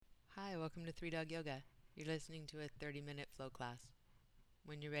welcome to Three Dog Yoga. You're listening to a 30-minute flow class.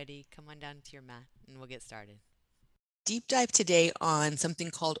 When you're ready, come on down to your mat and we'll get started. Deep dive today on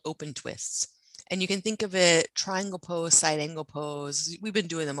something called open twists. And you can think of it triangle pose, side angle pose. We've been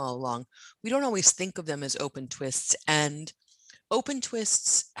doing them all along. We don't always think of them as open twists. And open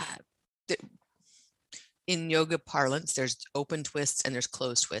twists, in yoga parlance, there's open twists and there's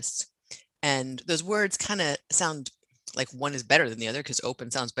closed twists. And those words kind of sound like one is better than the other because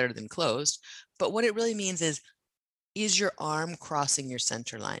open sounds better than closed. But what it really means is your arm crossing your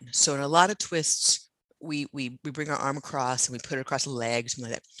center line? So in a lot of twists, we bring our arm across and we put it across the leg,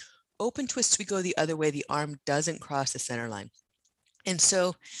 something like that. Open twists, we go the other way. The arm doesn't cross the center line. And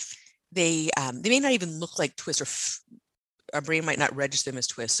so they may not even look like twists, or our brain might not register them as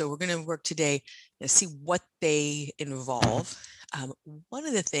twists. So we're going to work today and see what they involve. One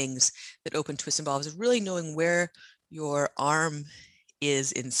of the things that open twist involves is really knowing where your arm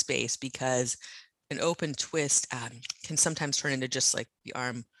is in space, because an open twist can sometimes turn into just like the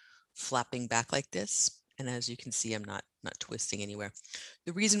arm flapping back like this. And as you can see, I'm not twisting anywhere.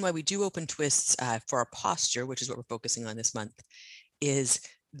 The reason why we do open twists for our posture, which is what we're focusing on this month, is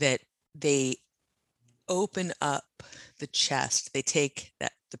that they open up the chest. They take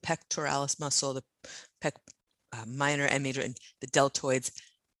the pectoralis muscle, the minor and major, and the deltoids,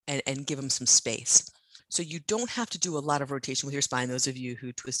 and give them some space. So you don't have to do a lot of rotation with your spine. Those of you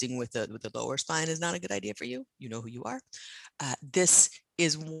who twisting with the lower spine is not a good idea for you, you know who you are. This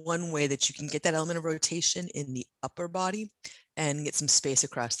is one way that you can get that element of rotation in the upper body and get some space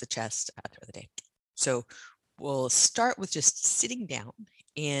across the chest throughout the day. So we'll start with just sitting down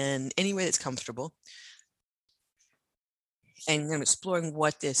in any way that's comfortable, and I'm exploring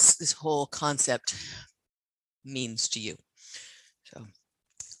what this whole concept means to you. So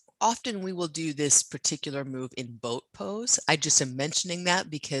often we will do this particular move in boat pose. I just am mentioning that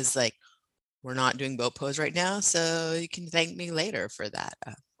because we're not doing boat pose right now, so you can thank me later for that.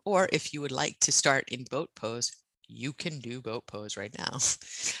 Or if you would like to start in boat pose, you can do boat pose right now.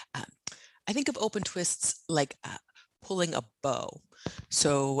 I think of open twists like pulling a bow.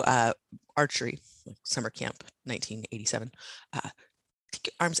 So archery, summer camp, 1987. Take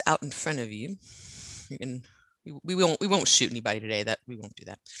your arms out in front of you. You can. We won't shoot anybody today. That we won't do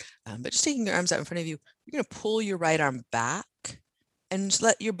that. But just taking your arms out in front of you, you're going to pull your right arm back and just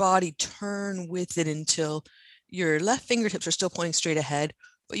let your body turn with it until your left fingertips are still pointing straight ahead,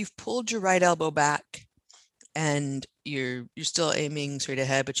 but you've pulled your right elbow back and you're still aiming straight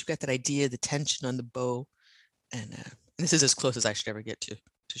ahead, but you've got that idea, the tension on the bow. And this is as close as I should ever get to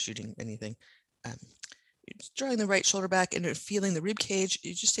shooting anything. You're just drawing the right shoulder back and feeling the rib cage.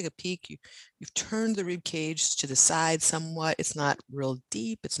 You just take a peek. You've turned the rib cage to the side somewhat. It's not real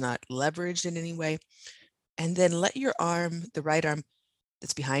deep. It's not leveraged in any way. And then let your arm, the right arm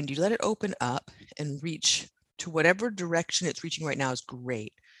that's behind you, let it open up and reach to whatever direction it's reaching right now is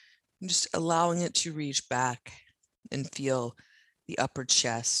great. And just allowing it to reach back and feel the upper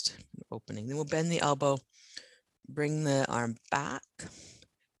chest opening. Then we'll bend the elbow, bring the arm back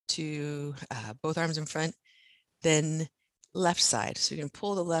to both arms in front, then left side. So you're going to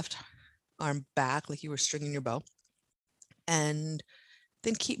pull the left arm back like you were stringing your bow, and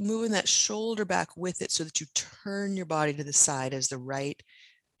then keep moving that shoulder back with it so that you turn your body to the side as the right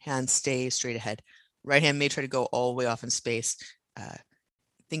hand stays straight ahead. Right hand may try to go all the way off in space.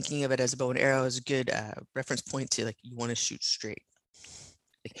 Thinking of it as a bow and arrow is a good reference point to like you want to shoot straight.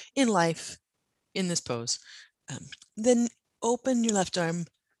 Like in life, in this pose, then open your left arm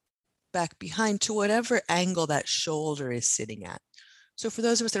back behind to whatever angle that shoulder is sitting at. So for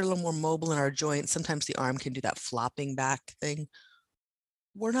those of us that are a little more mobile in our joints, sometimes the arm can do that flopping back thing.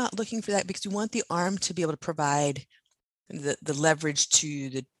 We're not looking for that because we want the arm to be able to provide the leverage to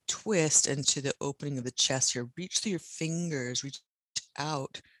the twist and to the opening of the chest here. Reach through your fingers, reach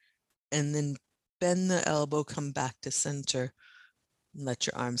out, and then bend the elbow, come back to center. Let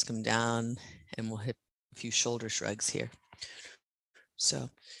your arms come down, and we'll hit a few shoulder shrugs here. So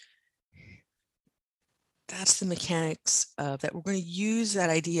that's the mechanics of that. We're going to use that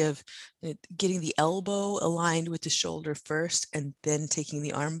idea of getting the elbow aligned with the shoulder first and then taking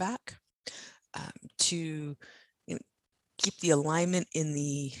the arm back to keep the alignment in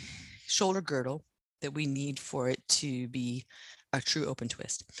the shoulder girdle that we need for it to be a true open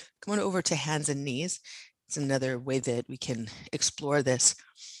twist. Come on over to hands and knees. It's another way that we can explore this.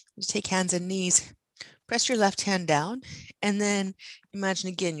 Just take hands and knees, press your left hand down, and then imagine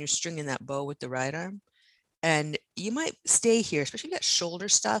again you're stringing that bow with the right arm. And you might stay here, especially that shoulder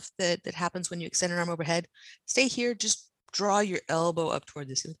stuff that happens when you extend an arm overhead. Stay here, just draw your elbow up toward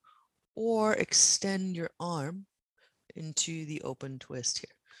the ceiling, or extend your arm into the open twist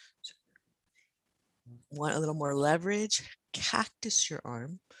here. So Want a little more leverage? Cactus your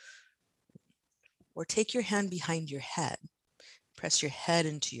arm, or take your hand behind your head. Press your head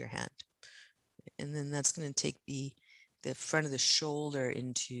into your hand. And then that's going to take the front of the shoulder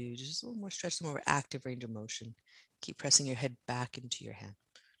into just a little more stretch, more active range of motion. Keep pressing your head back into your hand.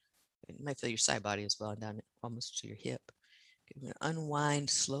 You might feel your side body as well, down almost to your hip. You're going to unwind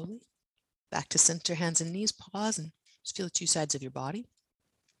slowly. Back to center, hands and knees. Pause and just feel the two sides of your body.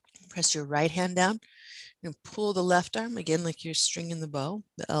 Press your right hand down and pull the left arm, again, like you're stringing the bow.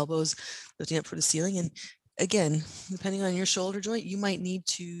 The elbows lifting up for the ceiling. And again, depending on your shoulder joint, you might need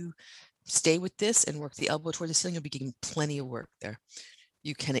to stay with this and work the elbow toward the ceiling. You'll be getting plenty of work there.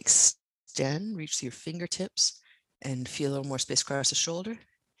 You can extend, reach to your fingertips and feel a little more space across the shoulder.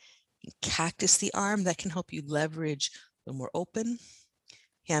 Cactus the arm, that can help you leverage a little more open.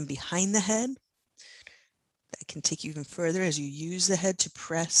 Hand behind the head. That can take you even further as you use the head to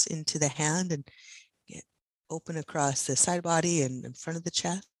press into the hand and get open across the side body and in front of the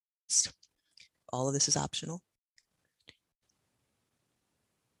chest. All of this is optional.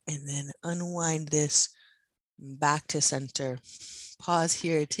 And then unwind this back to center. Pause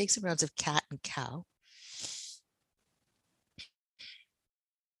here. Take some rounds of cat and cow.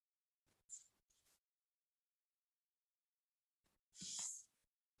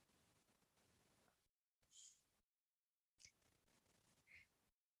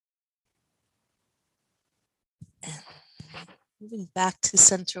 And moving back to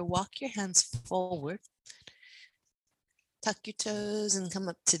center, walk your hands forward. Tuck your toes and come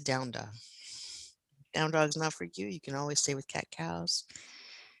up to down dog. Down dog's not for you. You can always stay with cat cows.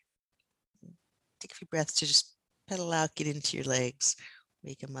 Take a few breaths to just pedal out, get into your legs,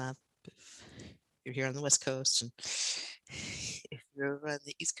 wake them up. If you're here on the West Coast, and if you're over on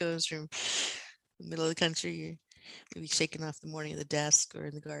the East Coast or the middle of the country, you're maybe shaking off the morning at the desk or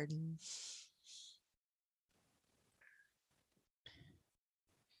in the garden.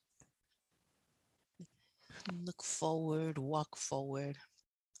 Look forward, walk forward,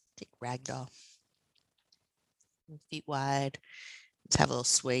 take ragdoll. Feet wide. Let's have a little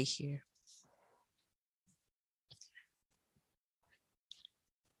sway here.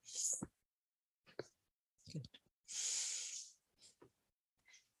 Good.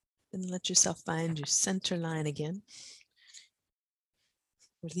 Then let yourself find your center line again.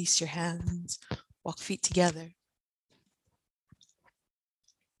 Release your hands, walk feet together.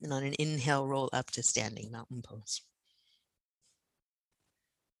 And on an inhale, roll up to standing mountain pose.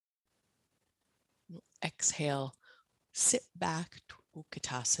 Exhale, sit back to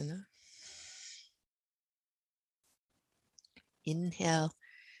Utkatasana. Inhale,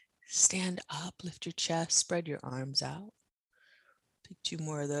 stand up, lift your chest, spread your arms out. Take 2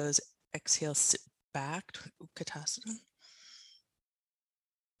 more of those. Exhale, sit back to Utkatasana.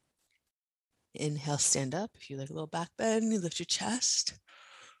 Inhale, stand up. If you like a little back bend, you lift your chest.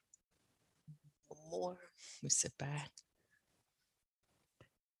 One more. We sit back.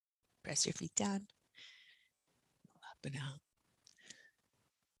 Press your feet down. Up and out.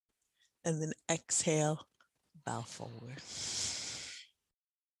 And then exhale, bow forward.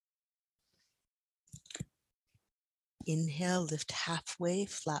 Inhale, lift halfway,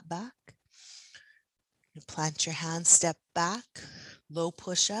 flat back. And plant your hands, step back, low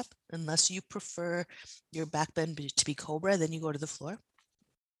push up. Unless you prefer your back bend to be cobra, then you go to the floor.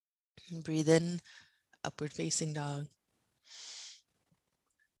 And breathe in, upward facing dog.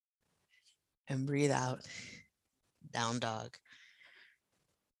 And breathe out, down dog.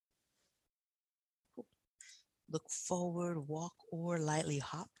 Look forward, walk or lightly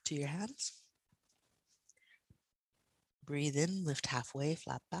hop to your hands. Breathe in, lift halfway,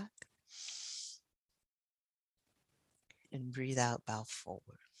 flat back. And breathe out, bow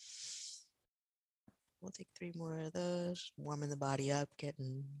forward. We'll take 3 more of those, warming the body up,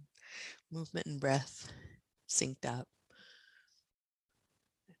 getting movement and breath synced up.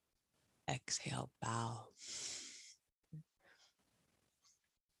 Exhale, bow.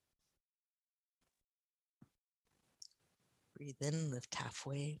 Breathe in, lift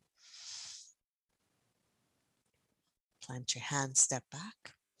halfway. Plant your hands, step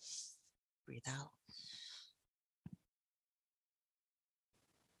back. Breathe out.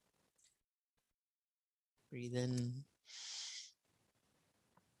 Breathe in.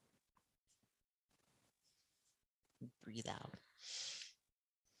 Breathe out.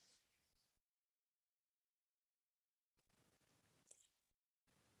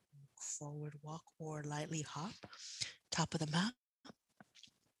 Forward walk or lightly hop. Top of the mat.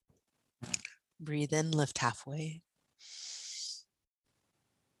 Breathe in, lift halfway.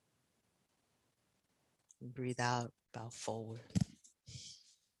 Breathe out, bow forward.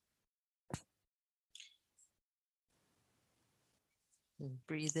 And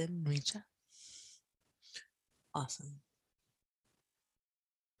breathe in, reach up. Awesome.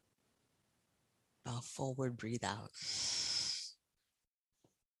 Bow forward, breathe out.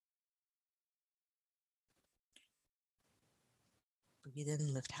 Breathe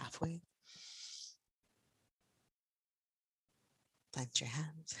in, lift halfway. Plant your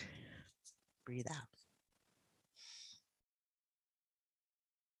hands. Breathe out.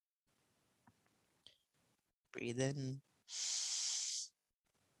 Breathe in.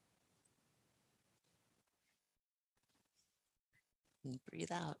 And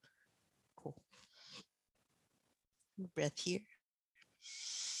breathe out. Cool. Breath here.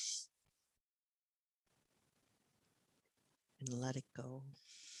 And let it go.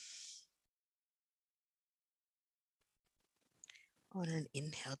 On an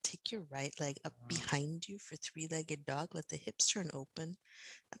inhale, take your right leg up behind you for three-legged dog. Let the hips turn open.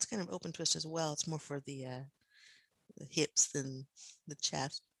 That's kind of open twist as well. It's more for the hips than the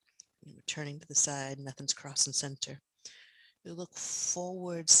chest. And we're turning to the side. Nothing's crossing center. You look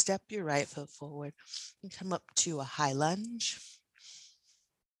forward. Step your right foot forward. And come up to a high lunge.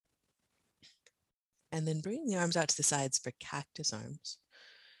 And then bring the arms out to the sides for cactus arms.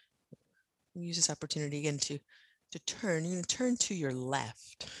 Use this opportunity again to turn. You're going to turn to your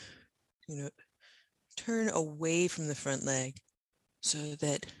left. Turn away from the front leg so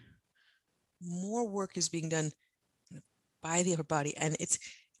that more work is being done by the upper body, and it's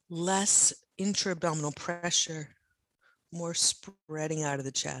less intra-abdominal pressure, more spreading out of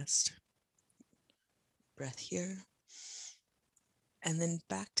the chest. Breath here. And then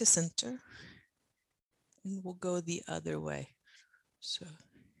back to center. And we'll go the other way. So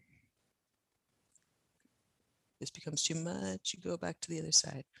this becomes too much, you go back to the other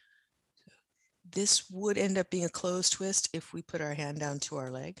side. So this would end up being a closed twist if we put our hand down to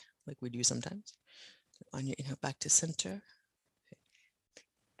our leg, like we do sometimes. So on your inhale, back to center.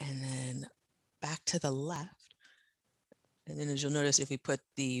 And then back to the left. And then as you'll notice, if we put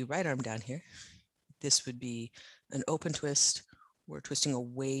the right arm down here, this would be an open twist. We're twisting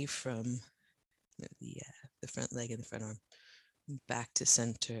away from the front leg and the front arm. Back to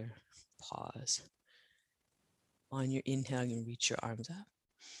center, pause. On your inhale, you reach your arms up.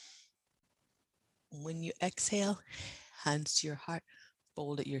 When you exhale, hands to your heart,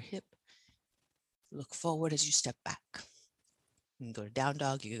 fold at your hip. Look forward as you step back. You can go to down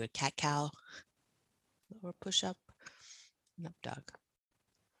dog, you can go to cat cow, or push up, and up dog.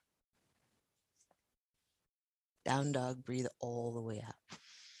 Down dog, breathe all the way up.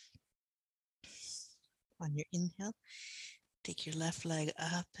 On your inhale, take your left leg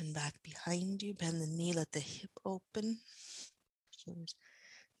up and back behind you. Bend the knee, let the hip open. So there's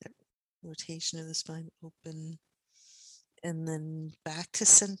that rotation of the spine open. And then back to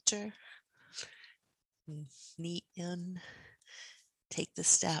center. Knee in. Take the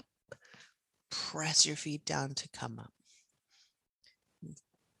step. Press your feet down to come up.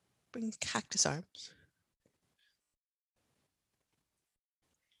 Bring cactus arms.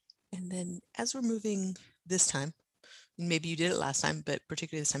 And then as we're moving this time, maybe you did it last time, but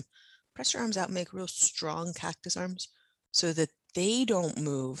particularly this time, press your arms out, make real strong cactus arms so that they don't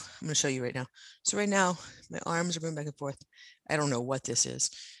move. I'm going to show you right now. So right now, my arms are moving back and forth. I don't know what this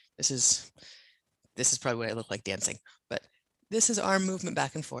is. This is probably what I look like dancing, but this is arm movement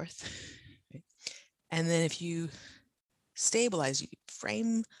back and forth. And then if you stabilize, you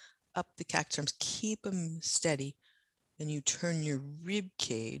frame up the cactus arms, keep them steady, and you turn your rib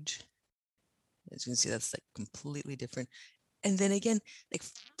cage. As you can see, that's like completely different. And then again, like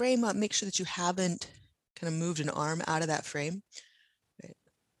frame up, make sure that you haven't kind of moved an arm out of that frame. Right?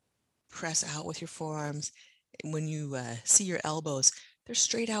 Press out with your forearms. And when you see your elbows, they're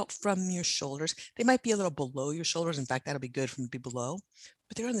straight out from your shoulders. They might be a little below your shoulders. In fact, that'll be good for them to be below,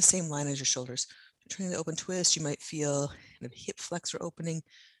 but they're on the same line as your shoulders. Turning the open twist, you might feel kind of hip flexor opening.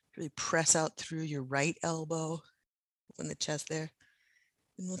 Really press out through your right elbow, open the chest there.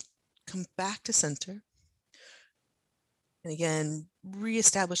 And we'll come back to center. And again,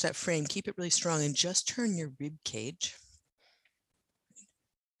 reestablish that frame, keep it really strong, and just turn your rib cage.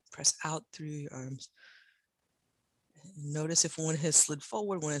 Press out through your arms. Notice if one has slid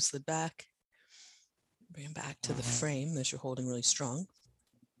forward, one has slid back. Bring it back to the frame as you're holding really strong.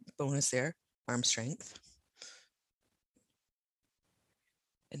 Bonus there, arm strength.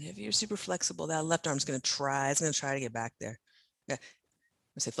 And if you're super flexible, that left arm's going to try to get back there. Yeah,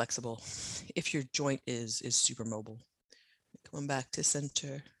 I say flexible. If your joint is super mobile. Come back to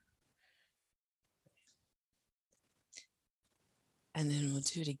center. And then we'll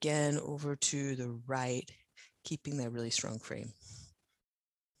do it again over to the right, keeping that really strong frame.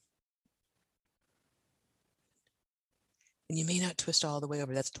 And you may not twist all the way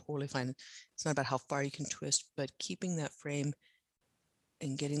over. That's totally fine. It's not about how far you can twist, but keeping that frame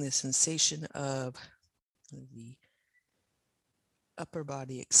and getting the sensation of the upper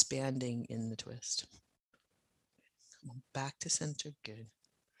body expanding in the twist. Come on, back to center. Good.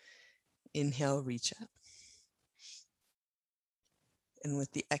 Inhale, reach up. And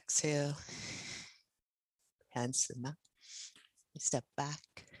with the exhale, hands to the mat. Step back.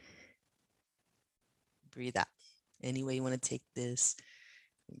 Breathe out. Any way you want to take this.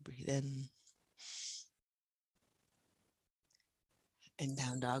 Breathe in. And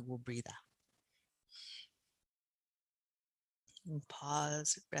down dog, we'll breathe out. And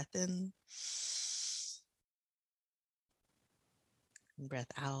pause, breath in. And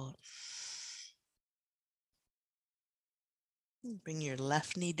breath out. And bring your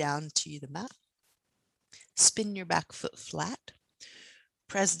left knee down to the mat. Spin your back foot flat.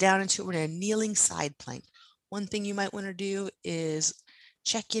 Press down into it. We're in a kneeling side plank. One thing you might want to do is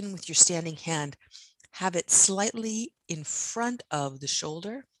check in with your standing hand. Have it slightly in front of the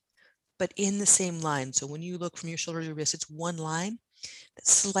shoulder, but in the same line. So when you look from your shoulder to your wrist, it's one line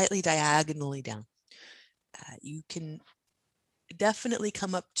that's slightly diagonally down. You can definitely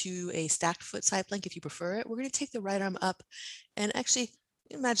come up to a stacked foot side plank if you prefer it. We're going to take the right arm up and actually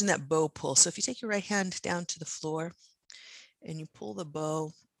imagine that bow pull. So if you take your right hand down to the floor and you pull the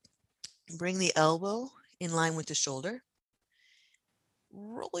bow, bring the elbow in line with the shoulder.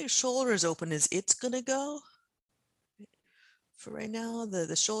 Roll your shoulders open as it's going to go. For right now,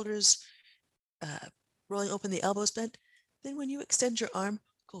 the shoulders rolling open, the elbows bent. Then when you extend your arm,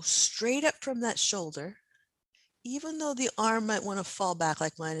 go straight up from that shoulder, even though the arm might want to fall back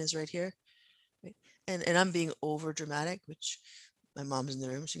like mine is right here. Right? And I'm being over dramatic, which my mom's in the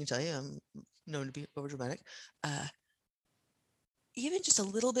room. She can tell you I'm known to be over dramatic. Even just a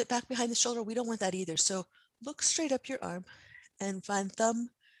little bit back behind the shoulder, we don't want that either. So look straight up your arm and find thumb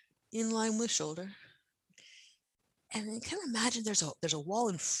in line with shoulder. And then kind of imagine there's a wall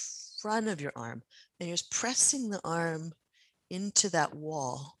in front of your arm, and you're just pressing the arm into that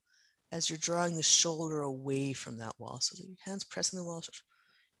wall as you're drawing the shoulder away from that wall. So your hands pressing the wall.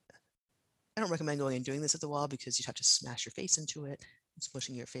 I don't recommend going and doing this at the wall because you have to smash your face into it.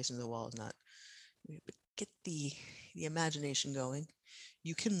 Smushing your face into the wall is not. But get the imagination going.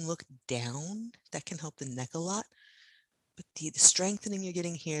 You can look down. That can help the neck a lot. But the strengthening you're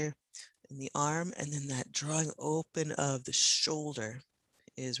getting here in the arm and then that drawing open of the shoulder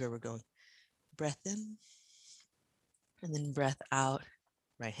is where we're going. Breath in and then breath out.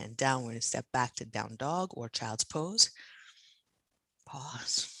 Right hand down. We're going to step back to down dog or child's pose.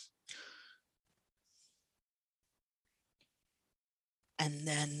 Pause. And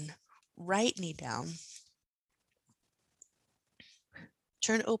then right knee down.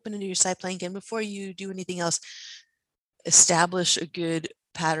 Turn open into your side plank. And before you do anything else, establish a good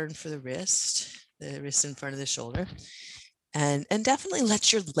pattern for the wrist in front of the shoulder. And definitely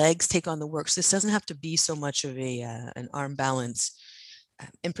let your legs take on the work. So this doesn't have to be so much of an arm balance.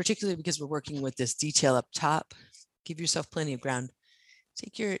 And particularly because we're working with this detail up top, give yourself plenty of ground.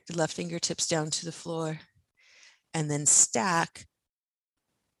 Take your left fingertips down to the floor and then stack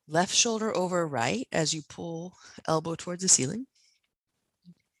left shoulder over right as you pull elbow towards the ceiling.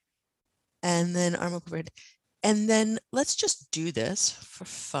 And then arm up overhead. And then let's just do this for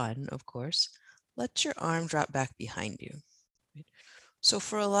fun, of course. Let your arm drop back behind you. So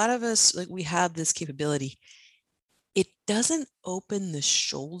for a lot of us, like we have this capability. It doesn't open the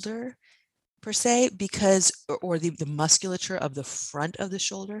shoulder per se because, or the musculature of the front of the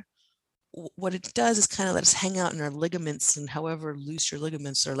shoulder. What it does is kind of let us hang out in our ligaments, and however loose your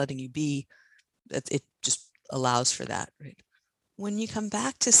ligaments are letting you be, it just allows for that, right? When you come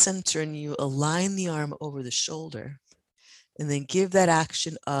back to center and you align the arm over the shoulder, and then give that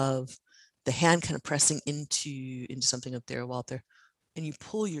action of the hand kind of pressing into something up there, a wall up there, and you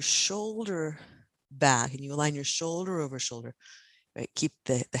pull your shoulder back and you align your shoulder over shoulder, right? Keep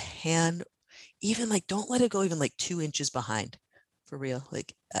the hand, even like, don't let it go even like 2 inches behind, for real.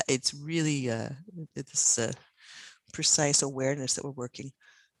 Like it's really, it's precise awareness that we're working.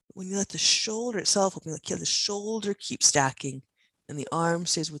 When you let the shoulder itself open, like, yeah, the shoulder keeps stacking and the arm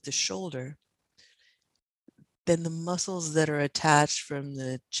stays with the shoulder, then the muscles that are attached from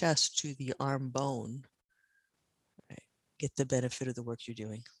the chest to the arm bone, right, get the benefit of the work you're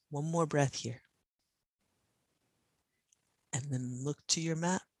doing. One more breath here. And then look to your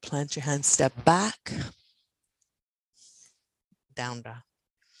mat, plant your hands, step back, down dog.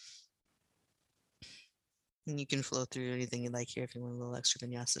 And you can flow through anything you like here. If you want a little extra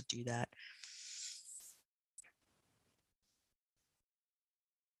vinyasa, do that.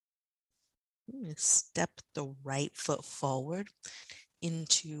 I'm going to step the right foot forward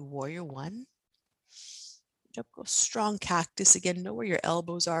into warrior one. Go strong cactus. Again, know where your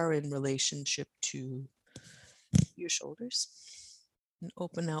elbows are in relationship to your shoulders. And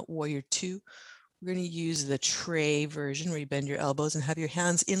open out warrior two. We're going to use the tray version where you bend your elbows and have your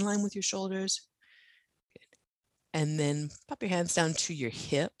hands in line with your shoulders. Good. And then pop your hands down to your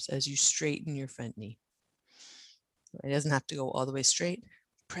hips as you straighten your front knee. It doesn't have to go all the way straight.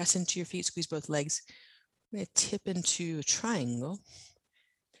 Press into your feet, squeeze both legs. I'm going to tip into a triangle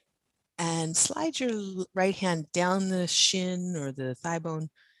and slide your right hand down the shin or the thigh bone,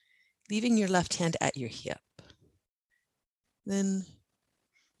 leaving your left hand at your hip. Then,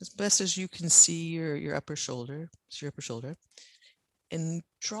 as best as you can see your upper shoulder, and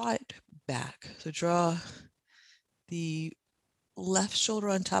draw it back. So draw the left shoulder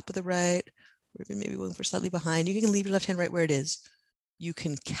on top of the right, or even maybe going for slightly behind. You can leave your left hand right where it is. You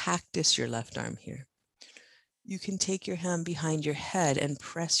can cactus your left arm here. You can take your hand behind your head and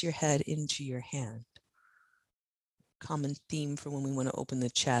press your head into your hand. Common theme for when we want to open the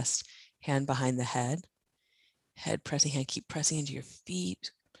chest, hand behind the head pressing hand, keep pressing into your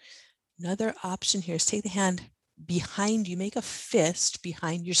feet. Another option here is take the hand behind you, make a fist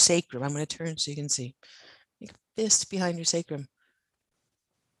behind your sacrum. I'm going to turn so you can see. Make a fist behind your sacrum.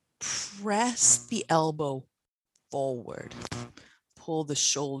 Press the elbow forward. Pull the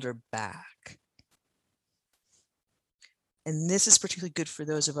shoulder back. And this is particularly good for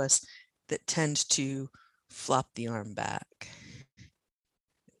those of us that tend to flop the arm back.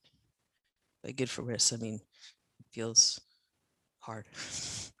 But good for wrists, I mean, it feels hard.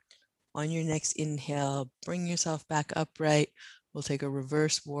 On your next inhale, bring yourself back upright. We'll take a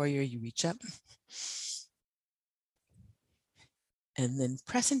reverse warrior. You reach up. And then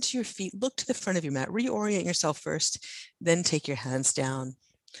press into your feet. Look to the front of your mat. Reorient yourself first. Then take your hands down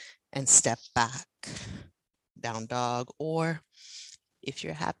and step back. Down dog. Or if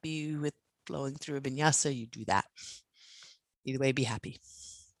you're happy with flowing through a vinyasa, you do that. Either way, be happy.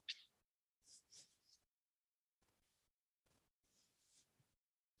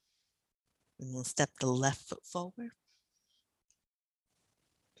 And we'll step the left foot forward.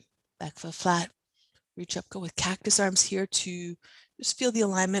 Back foot flat. Reach up, go with cactus arms here to just feel the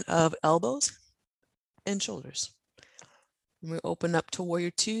alignment of elbows and shoulders. When we open up to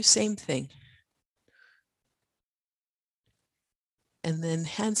warrior two, same thing. And then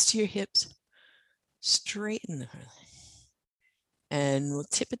hands to your hips, straighten the heart. And we'll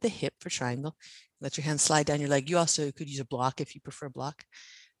tip at the hip for triangle. Let your hand slide down your leg. You also could use a block if you prefer a block.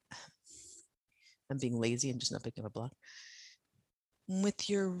 I'm being lazy and just not picking up a block. With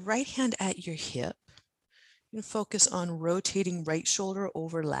your right hand at your hip, you can focus on rotating right shoulder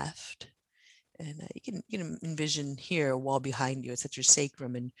over left. And you can envision here a wall behind you. It's at your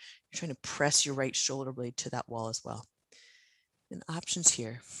sacrum, and you're trying to press your right shoulder blade to that wall as well. And options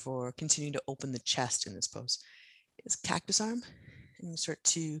here for continuing to open the chest in this pose is cactus arm, and you start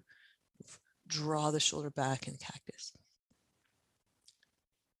to draw the shoulder back in cactus.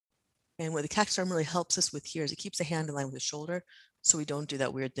 And what the cactus arm really helps us with here is it keeps the hand in line with the shoulder, so we don't do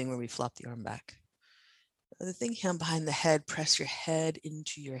that weird thing where we flop the arm back. The thing, hand behind the head, press your head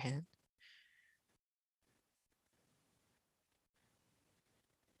into your hand.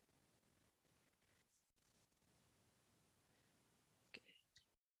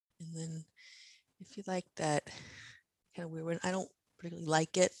 And then if you like that kind of weird one, I don't particularly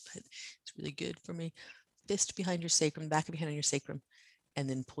like it, but it's really good for me. Fist behind your sacrum, back of your hand on your sacrum, and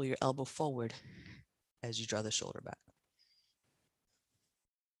then pull your elbow forward as you draw the shoulder back.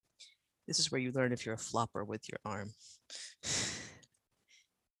 This is where you learn if you're a flopper with your arm.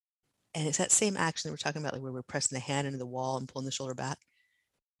 And it's that same action that we're talking about, like where we're pressing the hand into the wall and pulling the shoulder back.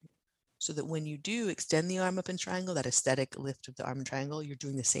 So that when you do extend the arm up in triangle, that aesthetic lift of the arm in triangle, you're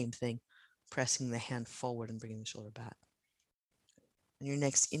doing the same thing, pressing the hand forward and bringing the shoulder back. On your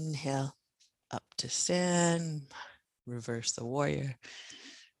next inhale, up to stand, reverse the warrior.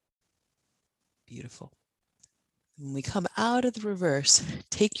 Beautiful. When we come out of the reverse,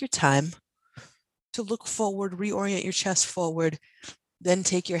 take your time to look forward, reorient your chest forward, then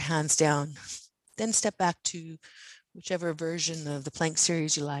take your hands down, then step back to whichever version of the plank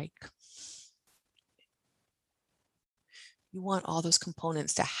series you like. You want all those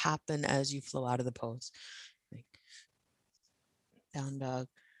components to happen as you flow out of the pose. Like down dog,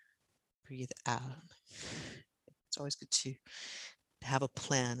 breathe out. It's always good to have a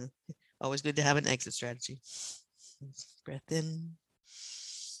plan. Always good to have an exit strategy. Breath in.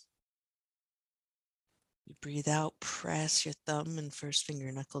 You breathe out, press your thumb and first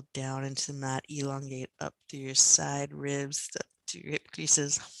finger knuckle down into the mat, elongate up through your side ribs, up to your hip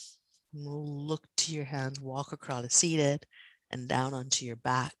creases. We'll look to your hands, walk across seated and down onto your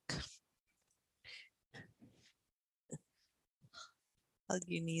back. Hug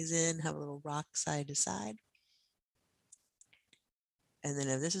your knees in, have a little rock side to side. And then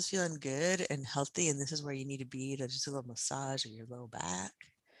if this is feeling good and healthy, and this is where you need to be to just a little massage of your low back,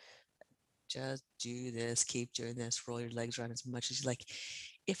 just do this, keep doing this, roll your legs around as much as you like.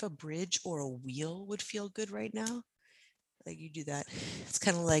 If a bridge or a wheel would feel good right now, like you do that. It's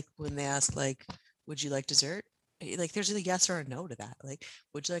kind of like when they ask, like, would you like dessert? Like there's a yes or a no to that. Like,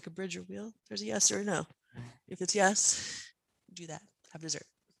 would you like a bridge or wheel? There's a yes or a no. If it's yes, do that. Have dessert.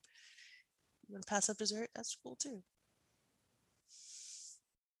 You want to pass up dessert? That's cool too.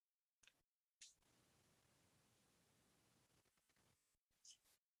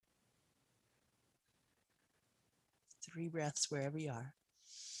 3 breaths wherever you are.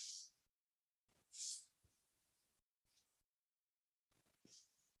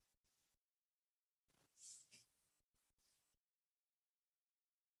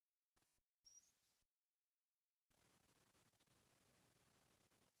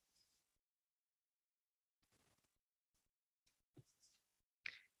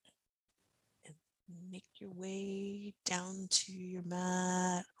 And make your way down to your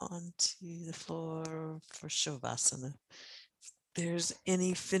mat, onto the floor for Shavasana. If there's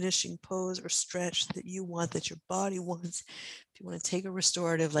any finishing pose or stretch that you want, that your body wants, if you want to take a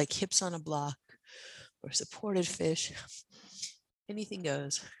restorative like hips on a block or supported fish, anything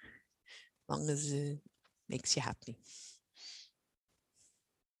goes, as long as it makes you happy.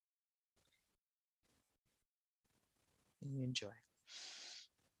 And you enjoy.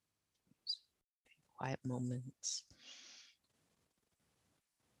 Quiet moments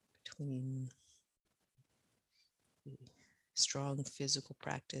between the strong physical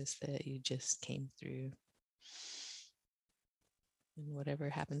practice that you just came through and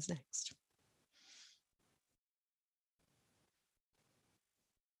whatever happens next.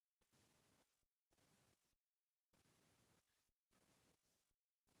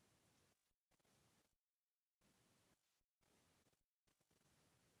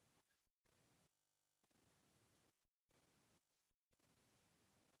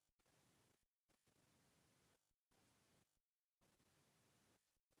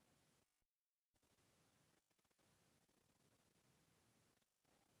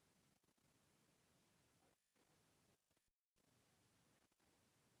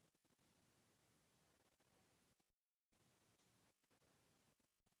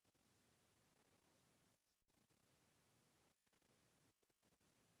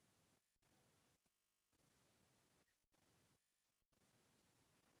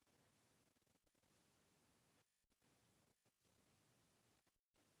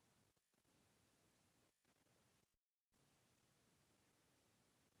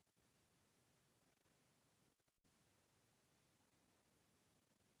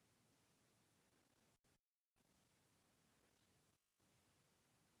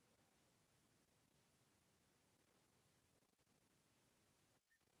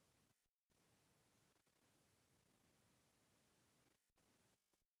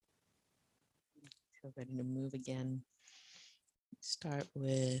 Feel ready to move again. Start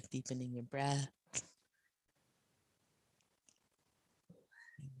with deepening your breath.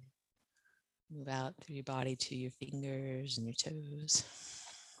 Move out through your body to your fingers and your toes.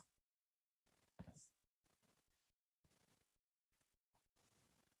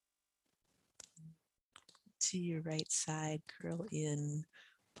 To your right side, curl in.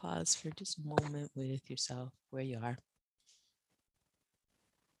 Pause for just a moment with yourself where you are.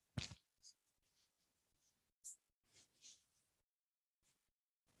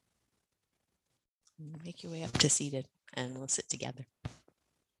 Make your way up to seated and we'll sit together.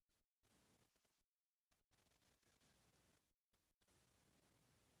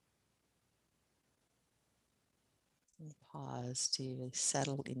 And pause to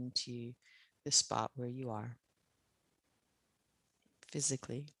settle into the spot where you are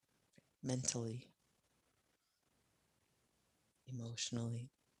physically, mentally,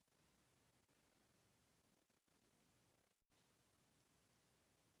 emotionally.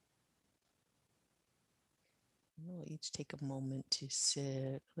 And we'll each take a moment to sit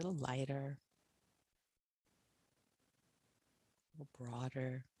a little lighter, a little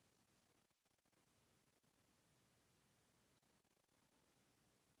broader.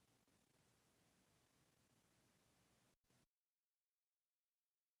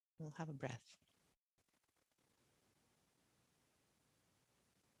 We'll have a breath.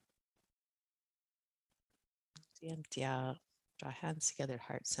 Empty out, draw hands together,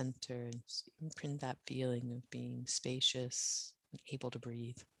 heart center, and imprint that feeling of being spacious and able to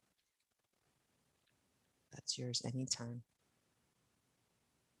breathe. That's yours anytime.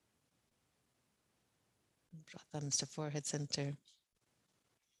 Draw thumbs to forehead center.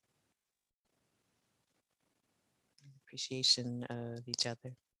 Appreciation of each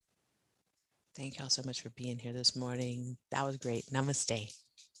other. Thank y'all so much for being here this morning. That was great. Namaste.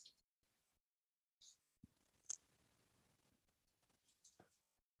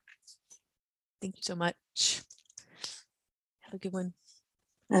 Thank you so much. Have a good one.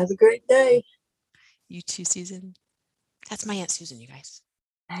 Have a great day. You too, Susan. That's my Aunt Susan, you guys.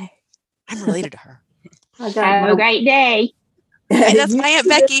 Hey. I'm related to her. I got Have a great day. Hey, that's my Aunt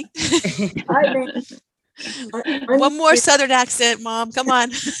Becky. Hi, man. One more Southern accent, Mom. Come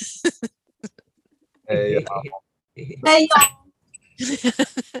on. Hey, Hey, y'all.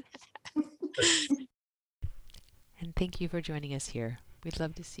 And thank you for joining us here. We'd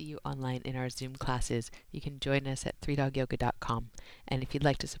love to see you online in our Zoom classes. You can join us at 3dogyoga.com. And if you'd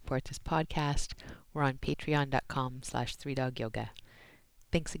like to support this podcast, we're on patreon.com/3dogyoga.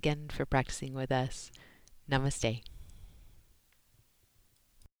 Thanks again for practicing with us. Namaste.